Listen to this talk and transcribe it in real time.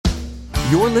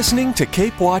You're listening to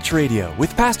Cape Watch Radio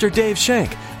with Pastor Dave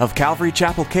Shank of Calvary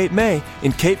Chapel, Cape May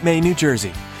in Cape May, New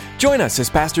Jersey. Join us as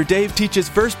Pastor Dave teaches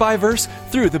verse by verse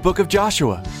through the book of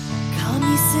Joshua. Come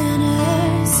ye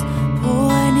sinners,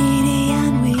 poor, needy,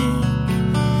 and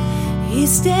weak. He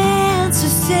stands to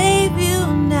save you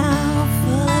now,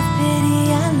 full of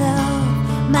pity and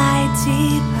love,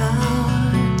 mighty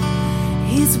power.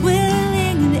 He's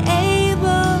willing and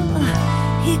able,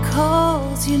 He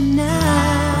calls you now.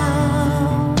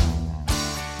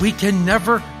 We can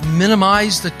never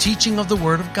minimize the teaching of the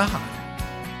Word of God.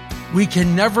 We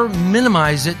can never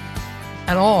minimize it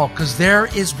at all, because there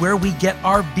is where we get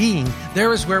our being.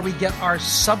 There is where we get our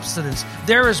substance.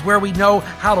 There is where we know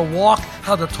how to walk,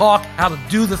 how to talk, how to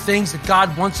do the things that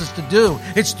God wants us to do.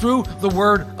 It's through the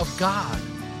Word of God.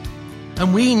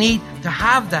 And we need to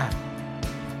have that.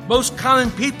 Most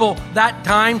common people that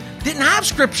time didn't have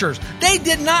scriptures. They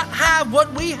did not have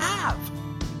what we have.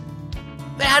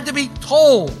 They had to be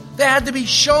told. They had to be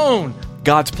shown.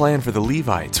 God's plan for the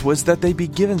Levites was that they be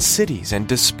given cities and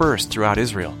dispersed throughout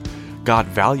Israel. God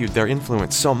valued their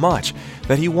influence so much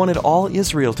that He wanted all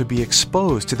Israel to be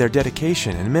exposed to their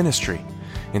dedication and ministry.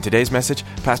 In today's message,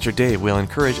 Pastor Dave will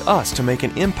encourage us to make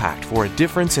an impact for a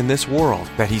difference in this world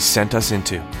that He's sent us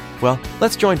into. Well,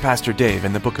 let's join Pastor Dave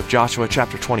in the book of Joshua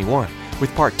chapter 21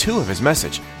 with part 2 of his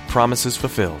message, Promises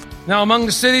Fulfilled. Now among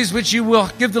the cities which you will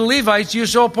give the Levites, you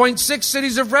shall appoint 6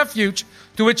 cities of refuge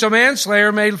to which a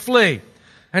manslayer may flee.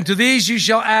 And to these you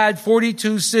shall add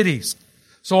 42 cities.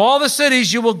 So all the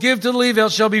cities you will give to the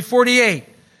Levites shall be 48.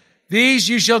 These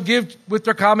you shall give with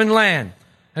their common land.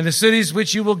 And the cities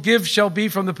which you will give shall be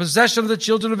from the possession of the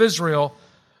children of Israel.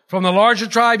 From the larger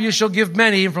tribe you shall give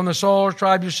many, and from the smaller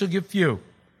tribe you shall give few.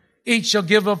 Each shall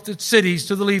give up the cities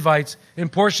to the Levites in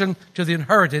portion to the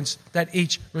inheritance that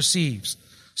each receives.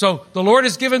 So the Lord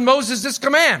has given Moses this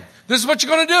command. This is what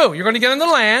you're going to do. You're going to get in the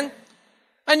land,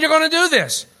 and you're going to do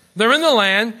this. They're in the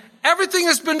land. Everything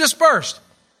has been dispersed.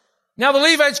 Now the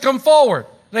Levites come forward.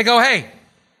 They go, hey,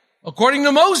 according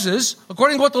to Moses,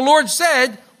 according to what the Lord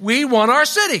said, we want our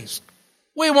cities.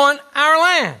 We want our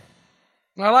land.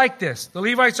 And I like this. The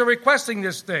Levites are requesting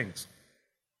these things.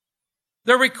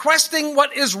 They're requesting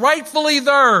what is rightfully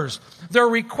theirs. They're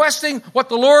requesting what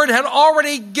the Lord had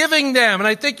already given them. And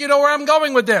I think you know where I'm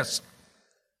going with this.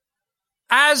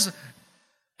 As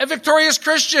a victorious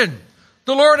Christian,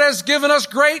 the Lord has given us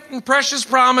great and precious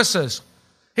promises.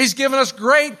 He's given us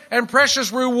great and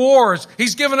precious rewards.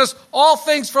 He's given us all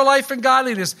things for life and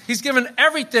godliness. He's given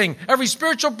everything, every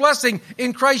spiritual blessing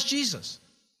in Christ Jesus.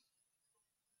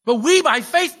 But we by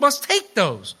faith must take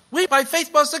those. We by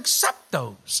faith must accept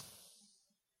those.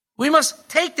 We must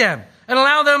take them and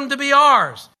allow them to be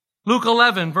ours. Luke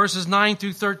 11, verses 9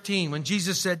 through 13, when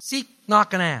Jesus said, seek,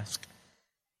 knock, and ask.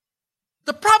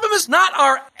 The problem is not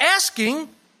our asking.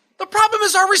 The problem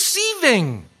is our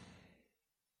receiving.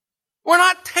 We're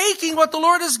not taking what the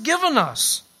Lord has given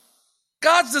us.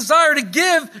 God's desire to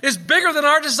give is bigger than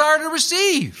our desire to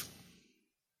receive.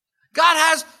 God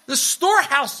has the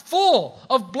storehouse full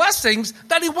of blessings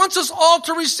that He wants us all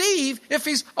to receive if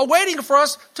He's awaiting for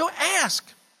us to ask.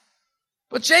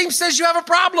 But James says you have a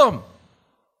problem.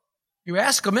 You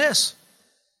ask amiss.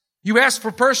 You ask for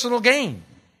personal gain.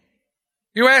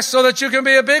 You ask so that you can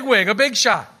be a bigwig, a big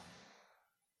shot,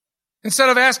 instead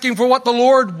of asking for what the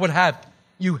Lord would have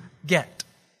you get.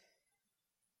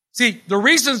 See, the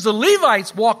reasons the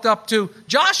Levites walked up to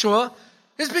Joshua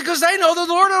is because they know that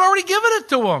the Lord had already given it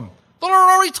to them. The Lord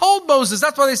already told Moses.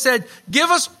 That's why they said, give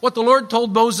us what the Lord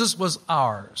told Moses was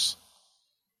ours.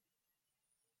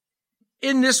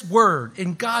 In this word,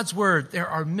 in God's word, there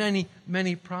are many,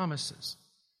 many promises.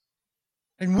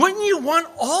 And wouldn't you want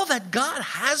all that God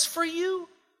has for you?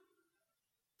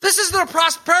 This isn't a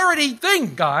prosperity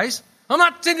thing, guys. I'm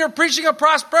not sitting here preaching a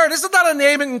prosperity. This is not a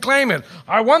name it and claim it.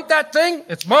 I want that thing,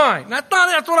 it's mine. That's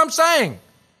what I'm saying.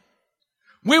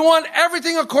 We want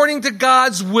everything according to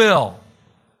God's will.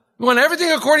 We want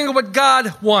everything according to what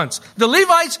God wants. The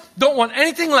Levites don't want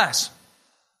anything less.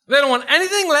 They don't want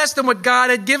anything less than what God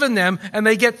had given them, and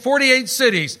they get 48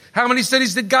 cities. How many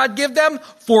cities did God give them?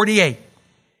 48.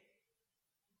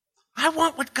 I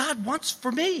want what God wants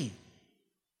for me.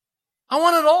 I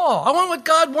want it all. I want what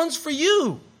God wants for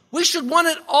you. We should want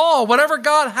it all. Whatever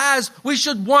God has, we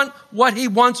should want what He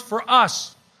wants for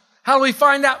us. How do we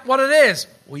find out what it is?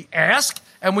 We ask,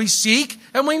 and we seek,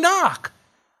 and we knock.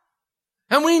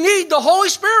 And we need the Holy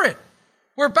Spirit.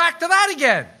 We're back to that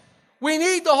again. We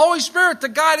need the Holy Spirit to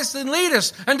guide us and lead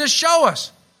us and to show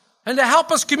us and to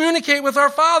help us communicate with our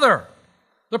Father.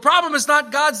 The problem is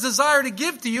not God's desire to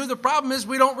give to you. The problem is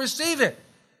we don't receive it.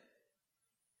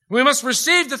 We must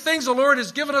receive the things the Lord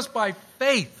has given us by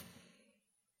faith.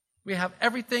 We have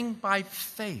everything by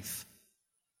faith.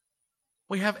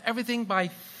 We have everything by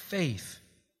faith.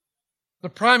 The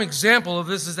prime example of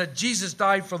this is that Jesus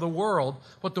died for the world,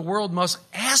 but the world must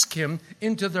ask him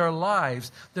into their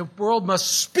lives. The world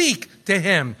must speak to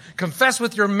him. Confess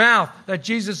with your mouth that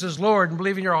Jesus is Lord and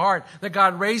believe in your heart that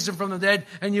God raised him from the dead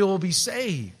and you will be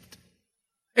saved.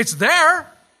 It's there.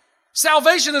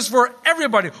 Salvation is for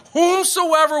everybody.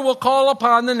 Whomsoever will call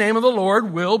upon the name of the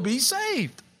Lord will be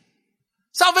saved.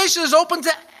 Salvation is open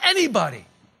to anybody.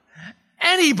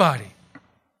 Anybody.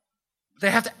 They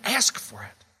have to ask for it.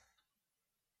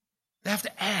 They have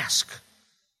to ask.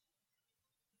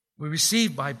 We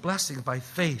receive by blessing, by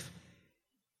faith.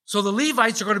 So the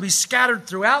Levites are going to be scattered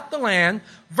throughout the land,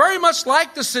 very much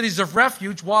like the cities of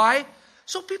refuge. Why?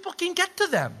 So people can get to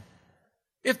them.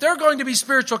 If they're going to be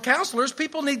spiritual counselors,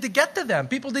 people need to get to them.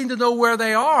 People need to know where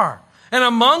they are. And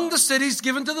among the cities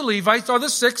given to the Levites are the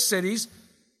 6 cities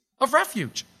of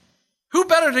refuge. Who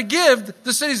better to give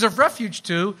the cities of refuge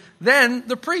to than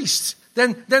the priests,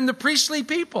 than the priestly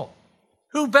people?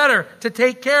 Who better to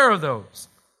take care of those?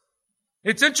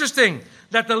 It's interesting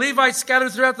that the Levites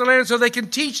scattered throughout the land so they can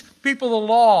teach people the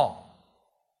law.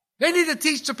 They need to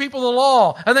teach the people the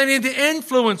law, and they need to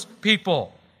influence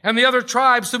people and the other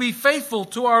tribes to be faithful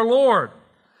to our Lord.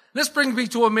 This brings me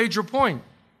to a major point.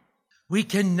 We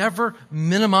can never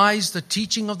minimize the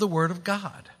teaching of the Word of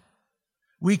God.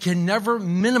 We can never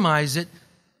minimize it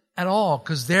at all,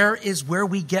 because there is where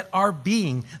we get our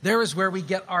being. There is where we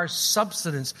get our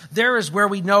substance. There is where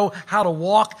we know how to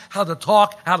walk, how to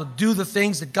talk, how to do the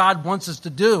things that God wants us to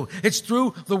do. It's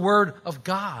through the Word of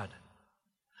God.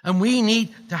 And we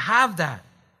need to have that.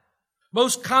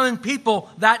 Most common people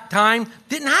that time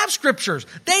didn't have scriptures.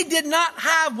 They did not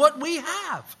have what we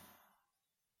have.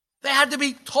 They had to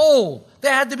be told. They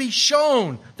had to be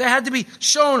shown. They had to be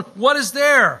shown what is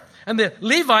there. And the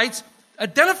Levites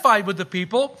identified with the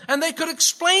people, and they could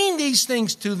explain these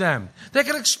things to them. They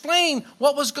could explain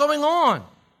what was going on.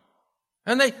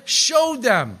 And they showed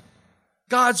them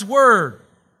God's Word.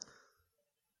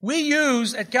 We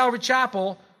use, at Calvary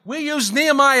Chapel, we use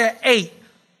Nehemiah 8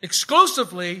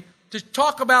 exclusively to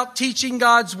talk about teaching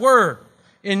God's Word.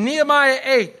 In Nehemiah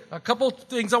 8, a couple of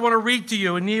things I want to read to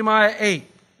you in Nehemiah 8.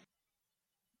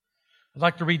 I'd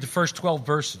like to read the first 12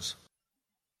 verses.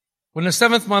 When the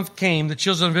 7th month came, the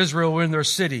children of Israel were in their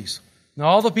cities. Now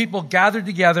all the people gathered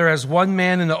together as one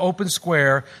man in the open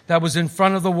square that was in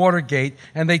front of the water gate,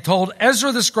 and they told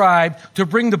Ezra the scribe to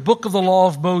bring the book of the law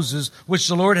of Moses, which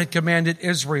the Lord had commanded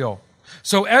Israel.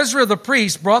 So Ezra the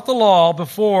priest brought the law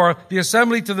before the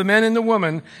assembly to the men and the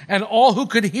women, and all who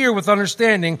could hear with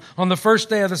understanding on the first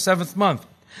day of the 7th month.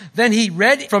 Then he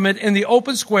read from it in the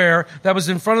open square that was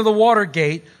in front of the water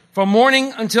gate, from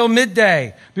morning until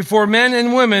midday, before men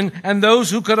and women and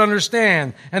those who could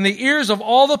understand. And the ears of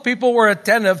all the people were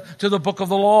attentive to the book of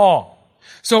the law.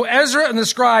 So Ezra and the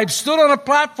scribes stood on a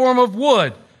platform of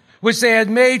wood, which they had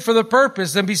made for the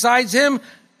purpose. And besides him,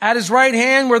 at his right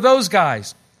hand were those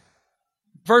guys.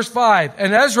 Verse 5,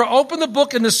 and Ezra opened the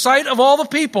book in the sight of all the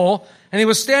people, and he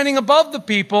was standing above the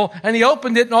people, and he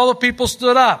opened it, and all the people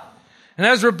stood up. And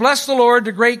Ezra blessed the Lord,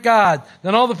 the great God.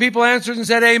 Then all the people answered and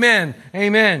said, Amen,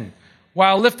 Amen.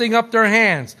 While lifting up their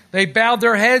hands, they bowed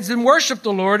their heads and worshiped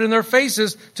the Lord and their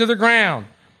faces to the ground.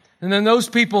 And then those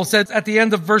people said at the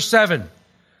end of verse 7,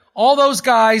 all those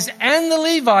guys and the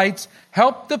Levites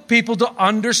helped the people to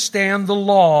understand the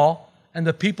law, and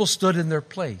the people stood in their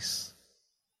place.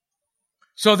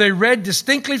 So they read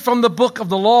distinctly from the book of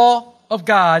the law of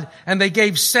God, and they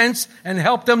gave sense and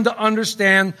helped them to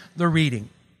understand the reading.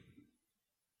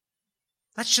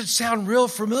 That should sound real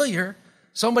familiar.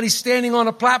 Somebody standing on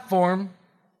a platform,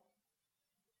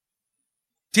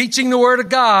 teaching the Word of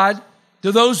God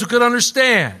to those who could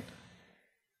understand.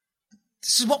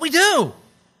 This is what we do.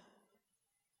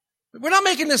 We're not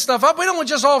making this stuff up. We don't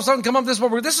just all of a sudden come up with this.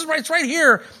 This is right, it's right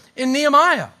here in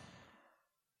Nehemiah.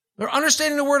 They're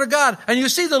understanding the Word of God. And you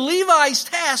see the Levites'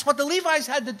 task, what the Levites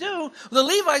had to do, the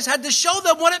Levites had to show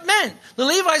them what it meant. The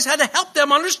Levites had to help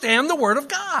them understand the Word of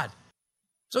God.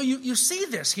 So you see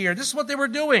this here. This is what they were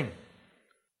doing.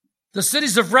 The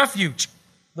cities of refuge.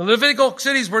 The Levitical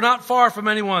cities were not far from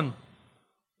anyone.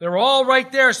 They were all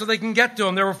right there so they can get to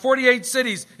them. There were 48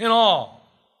 cities in all.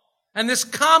 And this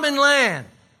common land,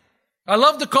 I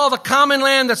love to call the common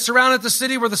land that surrounded the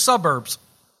city were the suburbs.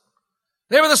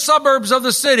 They were the suburbs of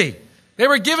the city. They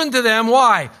were given to them.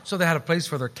 Why? So they had a place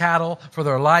for their cattle, for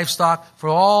their livestock, for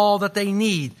all that they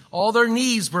need. All their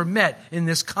needs were met in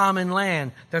this common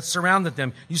land that surrounded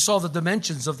them. You saw the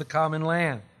dimensions of the common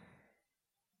land.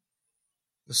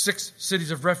 The 6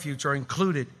 cities of refuge are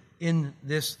included in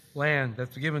this land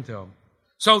that's given to them.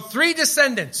 So 3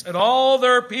 descendants and all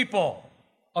their people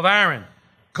of Aaron,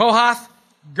 Kohath,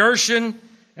 Gershon,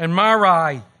 and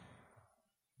Merari,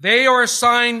 they are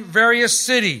assigned various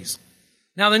cities.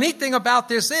 Now, the neat thing about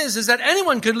this is that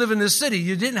anyone could live in this city.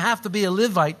 You didn't have to be a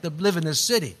Levite to live in this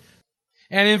city.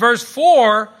 And in verse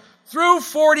 4 through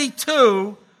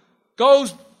 42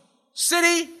 goes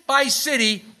city by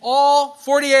city, all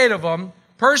 48 of them,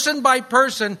 person by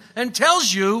person, and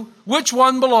tells you which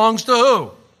one belongs to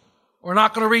who. We're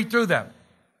not going to read through them.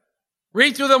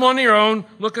 Read through them on your own.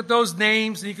 Look at those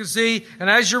names, and you can see. And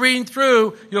as you're reading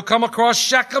through, you'll come across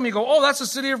Shechem. You go, oh, that's a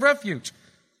city of refuge.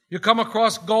 You come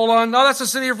across Golan. No, that's a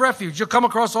city of refuge. You'll come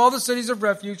across all the cities of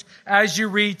refuge as you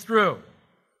read through.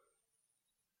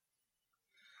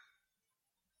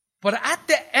 But at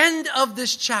the end of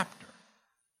this chapter,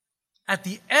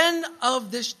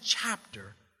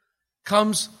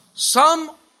 comes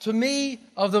some, to me,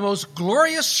 of the most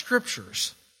glorious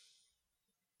scriptures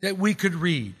that we could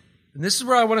read. And this is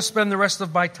where I want to spend the rest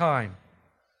of my time.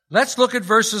 Let's look at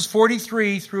verses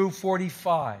 43 through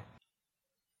 45.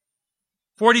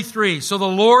 43, so the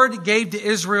Lord gave to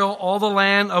Israel all the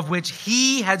land of which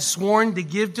he had sworn to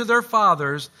give to their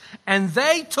fathers, and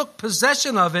they took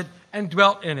possession of it and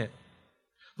dwelt in it.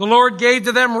 The Lord gave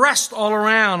to them rest all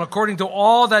around, according to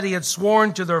all that he had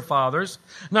sworn to their fathers.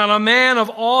 Not a man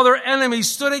of all their enemies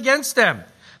stood against them.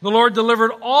 The Lord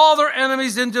delivered all their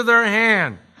enemies into their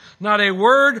hand. Not a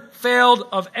word failed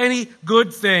of any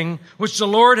good thing which the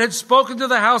Lord had spoken to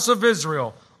the house of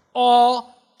Israel.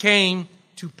 All came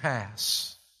to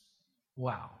pass.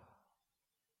 Wow.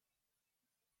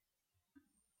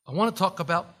 I want to talk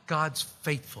about God's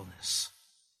faithfulness.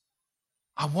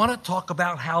 I want to talk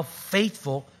about how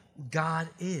faithful God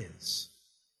is.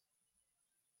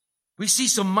 We see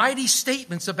some mighty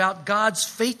statements about God's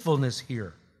faithfulness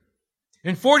here.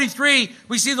 In 43,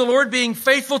 we see the Lord being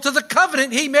faithful to the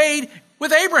covenant he made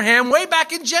with Abraham way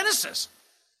back in Genesis.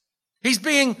 He's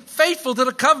being faithful to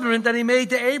the covenant that he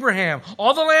made to Abraham.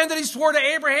 All the land that he swore to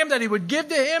Abraham that he would give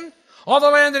to him, all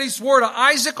the land that he swore to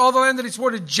Isaac, all the land that he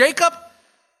swore to Jacob,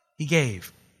 he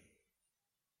gave.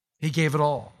 He gave it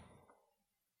all.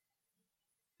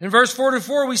 In verse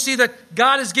 44, we see that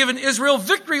God has given Israel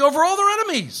victory over all their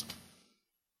enemies.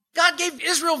 God gave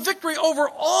Israel victory over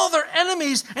all their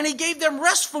enemies, and he gave them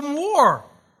rest from war.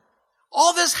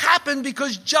 All this happened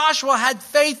because Joshua had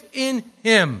faith in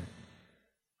him.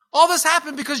 All this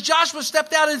happened because Joshua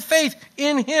stepped out in faith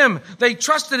in him. They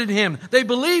trusted in him. They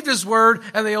believed his word,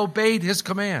 and they obeyed his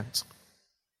commands.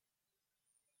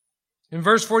 In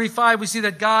verse 45, we see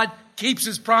that God keeps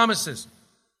his promises.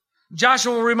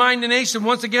 Joshua will remind the nation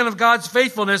once again of God's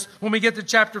faithfulness when we get to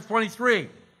chapter 23.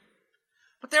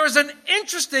 But there is an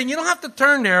interesting, you don't have to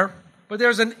turn there, but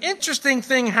there's an interesting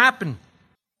thing happen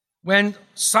when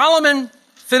Solomon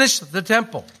finished the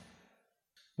temple.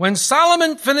 When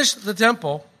Solomon finished the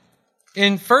temple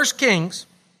in 1 Kings,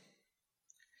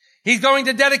 he's going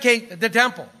to dedicate the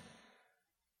temple.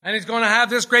 And he's going to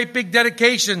have this great big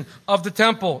dedication of the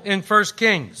temple in 1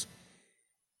 Kings.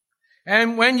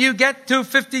 And when you get to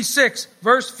 56,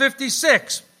 verse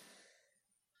 56,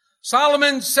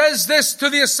 Solomon says this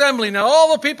to the assembly. Now,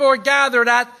 all the people are gathered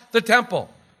at the temple.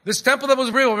 This temple that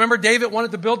was real. Remember, David wanted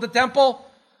to build the temple.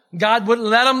 God wouldn't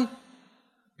let him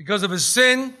because of his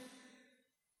sin.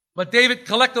 But David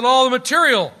collected all the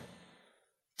material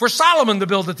for Solomon to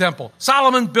build the temple.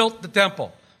 Solomon built the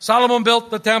temple. Solomon built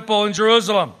the temple in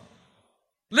Jerusalem.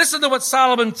 Listen to what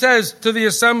Solomon says to the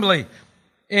assembly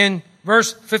in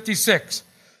verse 56.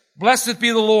 Blessed be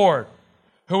the Lord,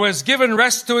 who has given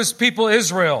rest to his people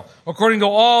Israel, according to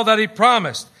all that he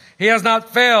promised. He has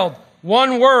not failed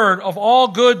one word of all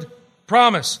good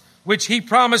promise, which he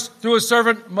promised through his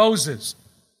servant Moses.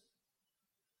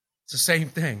 It's the same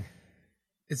thing.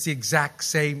 It's the exact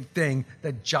same thing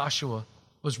that Joshua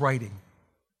was writing.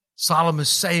 Solomon is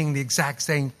saying the exact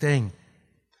same thing.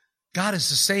 God is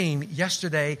the same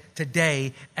yesterday,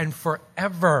 today, and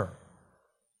forever.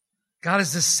 God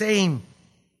is the same.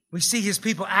 We see his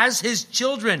people as his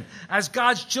children, as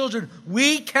God's children.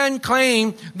 We can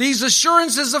claim these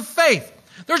assurances of faith.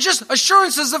 They're just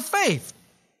assurances of faith.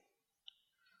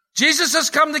 Jesus has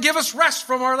come to give us rest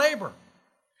from our labor.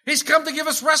 He's come to give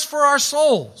us rest for our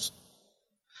souls.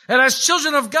 And as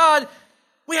children of God,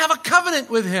 we have a covenant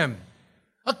with him.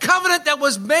 A covenant that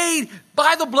was made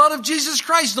by the blood of Jesus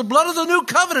Christ. The blood of the new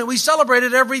covenant. We celebrate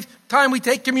it every time we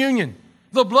take communion.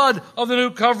 The blood of the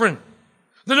new covenant.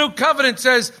 The new covenant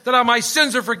says that my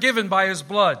sins are forgiven by his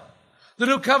blood. The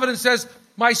new covenant says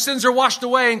my sins are washed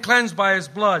away and cleansed by his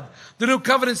blood. The new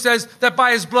covenant says that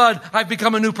by his blood I've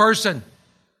become a new person.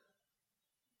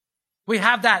 We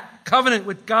have that covenant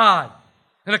with God.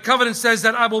 And a covenant says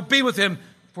that I will be with him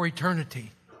for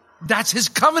eternity. That's his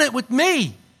covenant with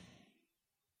me.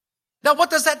 Now, what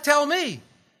does that tell me?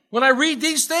 When I read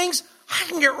these things, I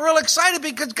can get real excited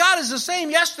because God is the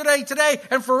same yesterday, today,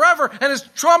 and forever, and his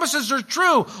promises are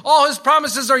true. All his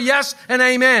promises are yes and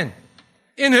amen.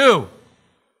 In who?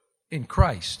 In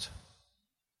Christ.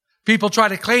 People try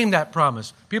to claim that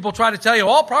promise. People try to tell you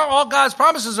all God's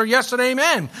promises are yes and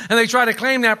amen. And they try to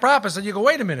claim that promise. And you go,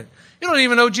 wait a minute. You don't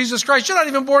even know Jesus Christ. You're not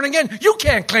even born again. You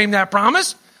can't claim that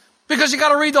promise because you got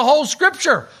to read the whole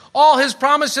scripture. All his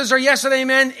promises are yes and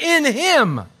amen in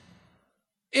him,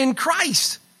 in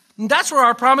Christ. And that's where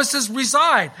our promises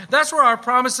reside. That's where our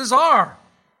promises are.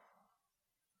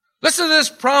 Listen to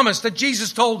this promise that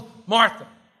Jesus told Martha.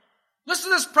 Listen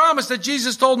to this promise that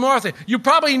Jesus told Martha. You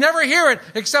probably never hear it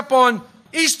except on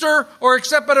Easter or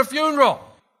except at a funeral.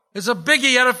 It's a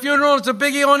biggie at a funeral. It's a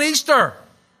biggie on Easter.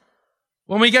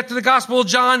 When we get to the Gospel of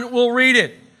John, we'll read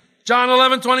it. John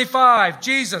 11:25.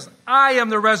 Jesus, I am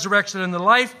the resurrection and the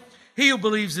life. He who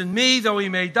believes in me, though he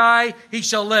may die, he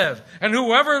shall live. And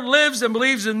whoever lives and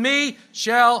believes in me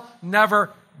shall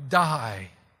never die.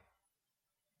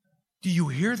 Do you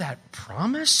hear that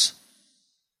promise?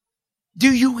 Do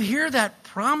you hear that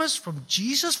promise from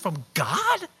Jesus, from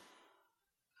God?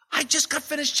 I just got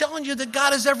finished telling you that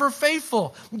God is ever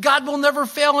faithful. God will never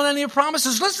fail in any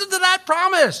promises. Listen to that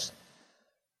promise.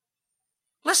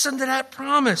 Listen to that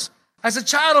promise. As a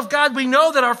child of God, we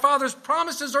know that our Father's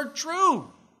promises are true.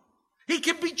 He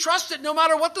can be trusted no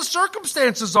matter what the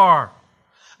circumstances are.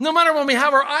 No matter when we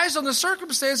have our eyes on the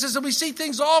circumstances and we see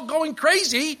things all going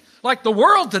crazy, like the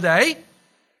world today,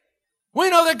 we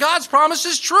know that God's promise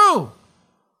is true.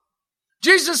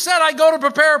 Jesus said, I go to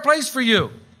prepare a place for you.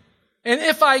 And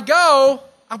if I go,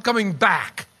 I'm coming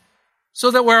back so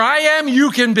that where I am,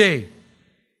 you can be.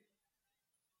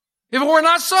 If it were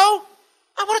not so,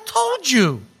 I would have told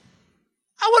you.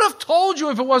 I would have told you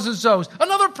if it wasn't so.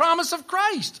 Another promise of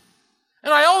Christ.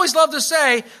 And I always love to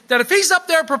say that if he's up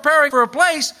there preparing for a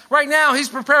place, right now he's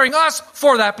preparing us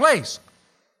for that place.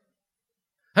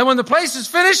 And when the place is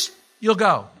finished, you'll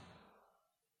go.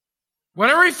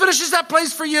 Whenever he finishes that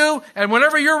place for you, and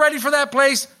whenever you're ready for that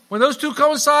place, when those two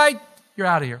coincide, you're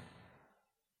out of here.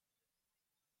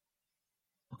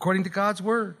 According to God's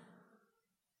word.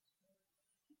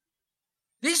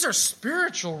 These are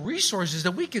spiritual resources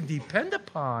that we can depend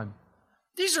upon.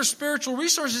 These are spiritual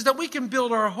resources that we can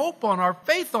build our hope on, our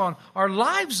faith on, our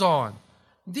lives on.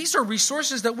 These are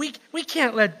resources that we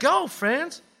can't let go,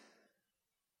 friends.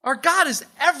 Our God is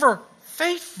ever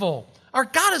faithful. Our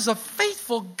God is a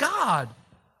faithful God.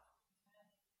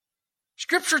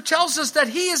 Scripture tells us that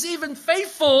he is even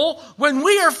faithful when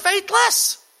we are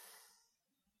faithless.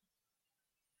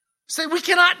 Say, we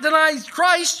cannot deny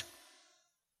Christ,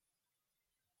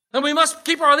 and we must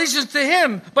keep our allegiance to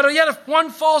him. But yet if one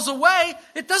falls away,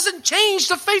 it doesn't change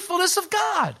the faithfulness of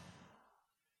God.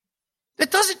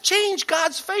 It doesn't change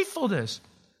God's faithfulness.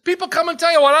 People come and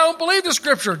tell you, well, I don't believe the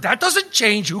scripture. That doesn't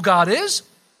change who God is.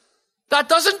 That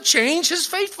doesn't change his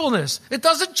faithfulness. It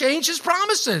doesn't change his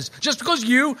promises just because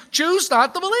you choose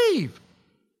not to believe.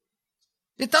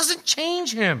 It doesn't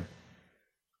change him.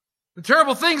 The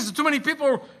terrible thing is that too many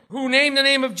people who name the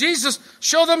name of Jesus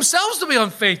show themselves to be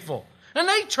unfaithful. And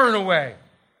they turn away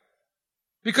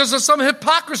because of some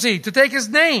hypocrisy to take his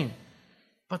name.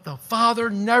 But the Father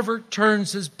never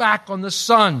turns his back on the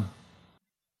Son.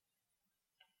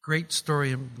 Great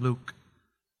story in Luke.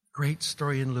 Great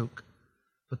story in Luke.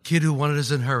 A kid who wanted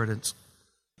his inheritance,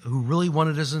 who really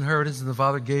wanted his inheritance, and the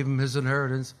Father gave him his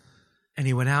inheritance, and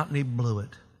he went out and he blew it.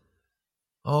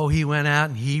 Oh, he went out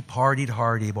and he partied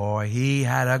hardy, boy. He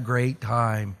had a great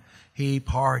time. He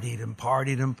partied and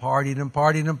partied and partied and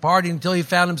partied and partied until he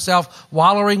found himself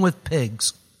wallowing with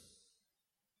pigs.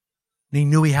 And he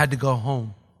knew he had to go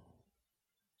home.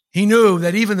 He knew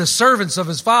that even the servants of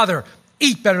his father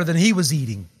eat better than he was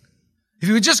eating. If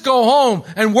he would just go home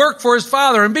and work for his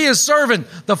father and be his servant,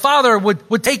 the father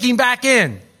would take him back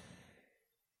in.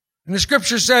 And the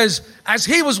scripture says, as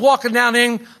he was walking down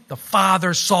in, the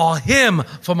father saw him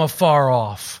from afar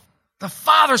off. The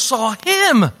father saw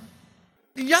him.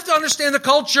 You have to understand the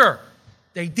culture.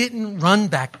 They didn't run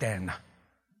back then.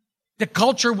 The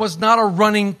culture was not a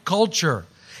running culture.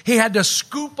 He had to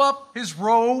scoop up his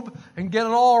robe and get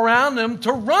it all around him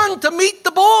to run to meet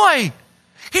the boy.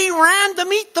 He ran to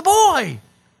meet the boy.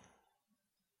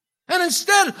 And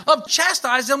instead of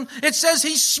chastising him, it says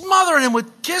he smothered him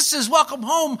with kisses. Welcome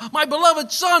home, my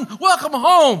beloved son. Welcome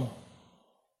home.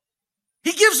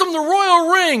 He gives him the royal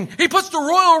ring. He puts the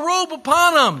royal robe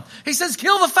upon him. He says,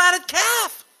 kill the fatted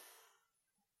calf.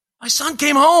 My son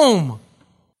came home.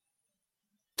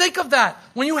 Think of that.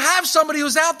 When you have somebody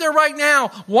who's out there right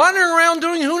now, wandering around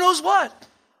doing who knows what.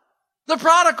 The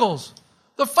prodigals.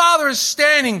 The Father is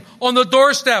standing on the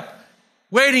doorstep,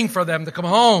 waiting for them to come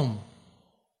home.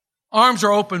 Arms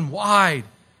are open wide,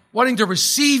 wanting to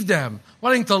receive them,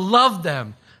 wanting to love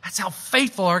them. That's how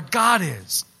faithful our God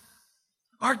is.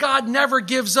 Our God never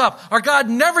gives up. Our God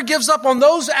never gives up on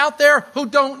those out there who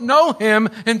don't know Him.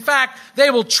 In fact, they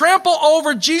will trample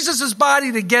over Jesus'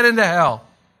 body to get into hell.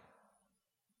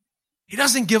 He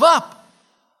doesn't give up.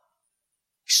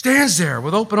 He stands there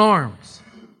with open arms.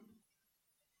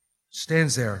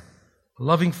 Stands there, a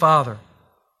loving Father,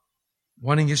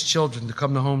 wanting His children to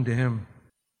come home to Him.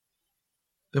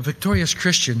 The victorious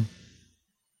Christian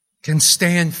can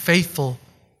stand faithful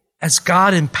as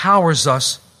God empowers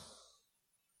us,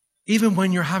 even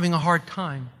when you're having a hard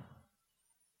time.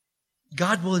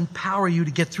 God will empower you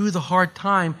to get through the hard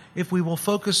time if we will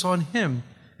focus on Him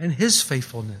and His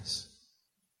faithfulness.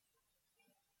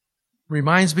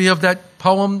 Reminds me of that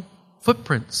poem,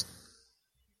 Footprints.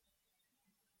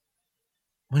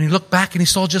 When he looked back and he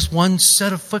saw just one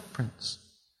set of footprints.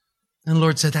 And the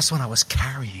Lord said, that's when I was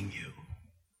carrying you.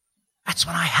 That's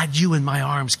when I had you in my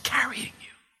arms carrying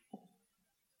you.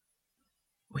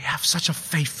 We have such a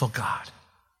faithful God.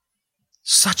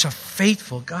 Such a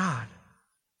faithful God.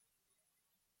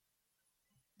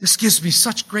 This gives me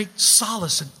such great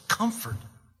solace and comfort.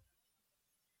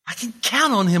 I can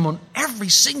count on Him on every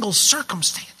single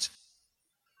circumstance.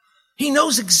 He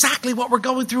knows exactly what we're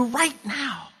going through right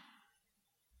now.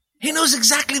 He knows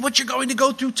exactly what you're going to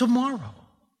go through tomorrow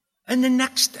and the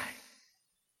next day.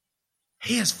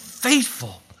 He is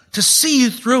faithful to see you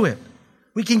through it.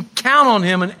 We can count on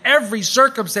Him in every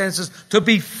circumstance to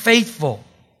be faithful.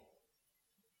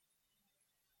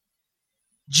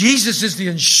 Jesus is the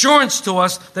insurance to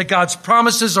us that God's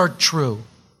promises are true.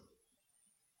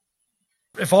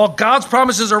 If all God's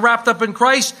promises are wrapped up in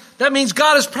Christ, that means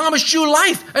God has promised you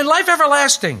life and life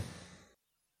everlasting.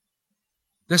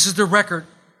 This is the record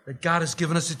that God has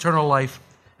given us eternal life,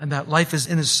 and that life is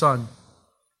in His Son.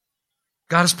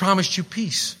 God has promised you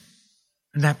peace,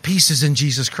 and that peace is in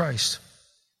Jesus Christ.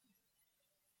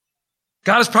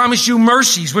 God has promised you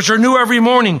mercies, which are new every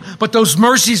morning, but those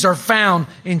mercies are found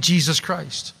in Jesus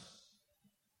Christ.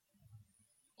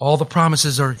 All the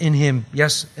promises are in Him,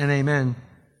 yes and amen,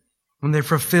 when they're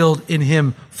fulfilled in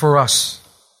Him for us.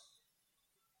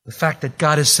 The fact that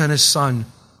God has sent His Son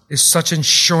is such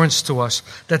insurance to us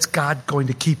that's God going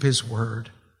to keep His word.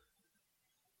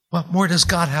 What more does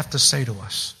God have to say to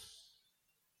us?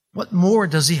 What more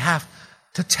does He have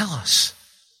to tell us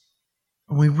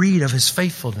when we read of His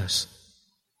faithfulness?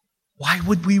 Why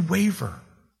would we waver?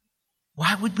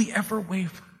 Why would we ever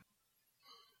waver?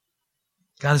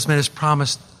 God has made us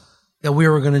promise that we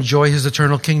are going to enjoy His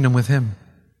eternal kingdom with Him.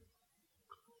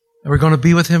 And we're going to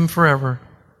be with Him forever.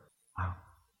 Wow.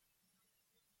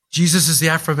 Jesus is the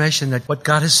affirmation that what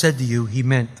God has said to you, He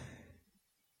meant.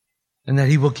 And that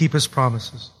He will keep His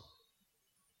promises.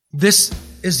 This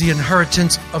is the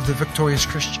inheritance of the victorious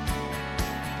Christian.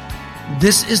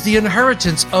 This is the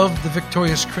inheritance of the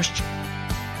victorious Christian.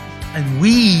 And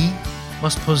we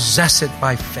must possess it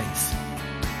by faith.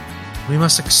 We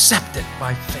must accept it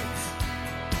by faith.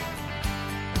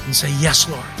 And say, yes,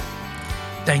 Lord.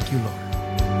 Thank you, Lord.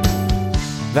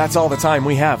 That's all the time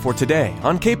we have for today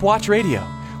on Cape Watch Radio.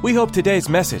 We hope today's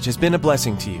message has been a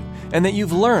blessing to you and that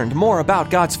you've learned more about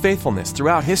God's faithfulness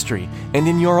throughout history and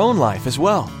in your own life as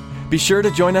well. Be sure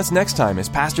to join us next time as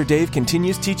Pastor Dave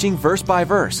continues teaching verse by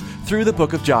verse through the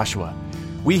book of Joshua.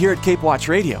 We here at Cape Watch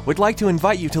Radio would like to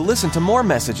invite you to listen to more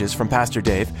messages from Pastor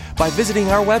Dave by visiting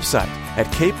our website at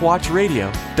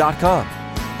capewatchradio.com.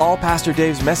 All Pastor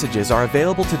Dave's messages are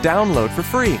available to download for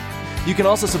free. You can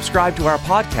also subscribe to our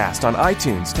podcast on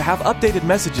iTunes to have updated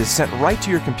messages sent right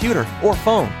to your computer or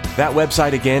phone. That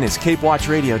website again is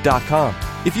capewatchradio.com.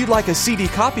 If you'd like a CD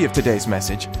copy of today's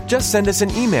message, just send us an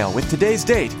email with today's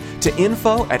date to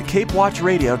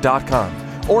info@capewatchradio.com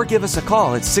or give us a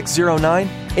call at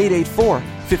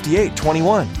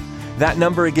 609-884-5821. That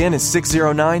number again is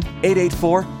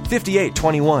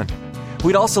 609-884-5821.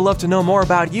 We'd also love to know more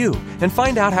about you and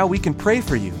find out how we can pray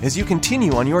for you as you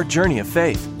continue on your journey of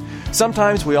faith.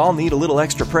 Sometimes we all need a little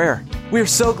extra prayer. We're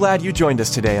so glad you joined us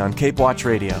today on Cape Watch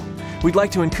Radio. We'd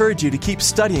like to encourage you to keep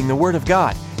studying the Word of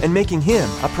God and making Him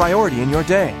a priority in your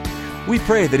day. We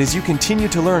pray that as you continue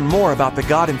to learn more about the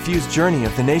God-infused journey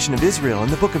of the nation of Israel in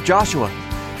the book of Joshua,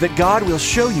 that God will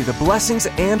show you the blessings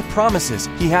and promises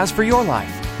He has for your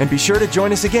life. And be sure to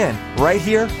join us again right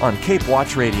here on Cape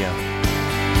Watch Radio.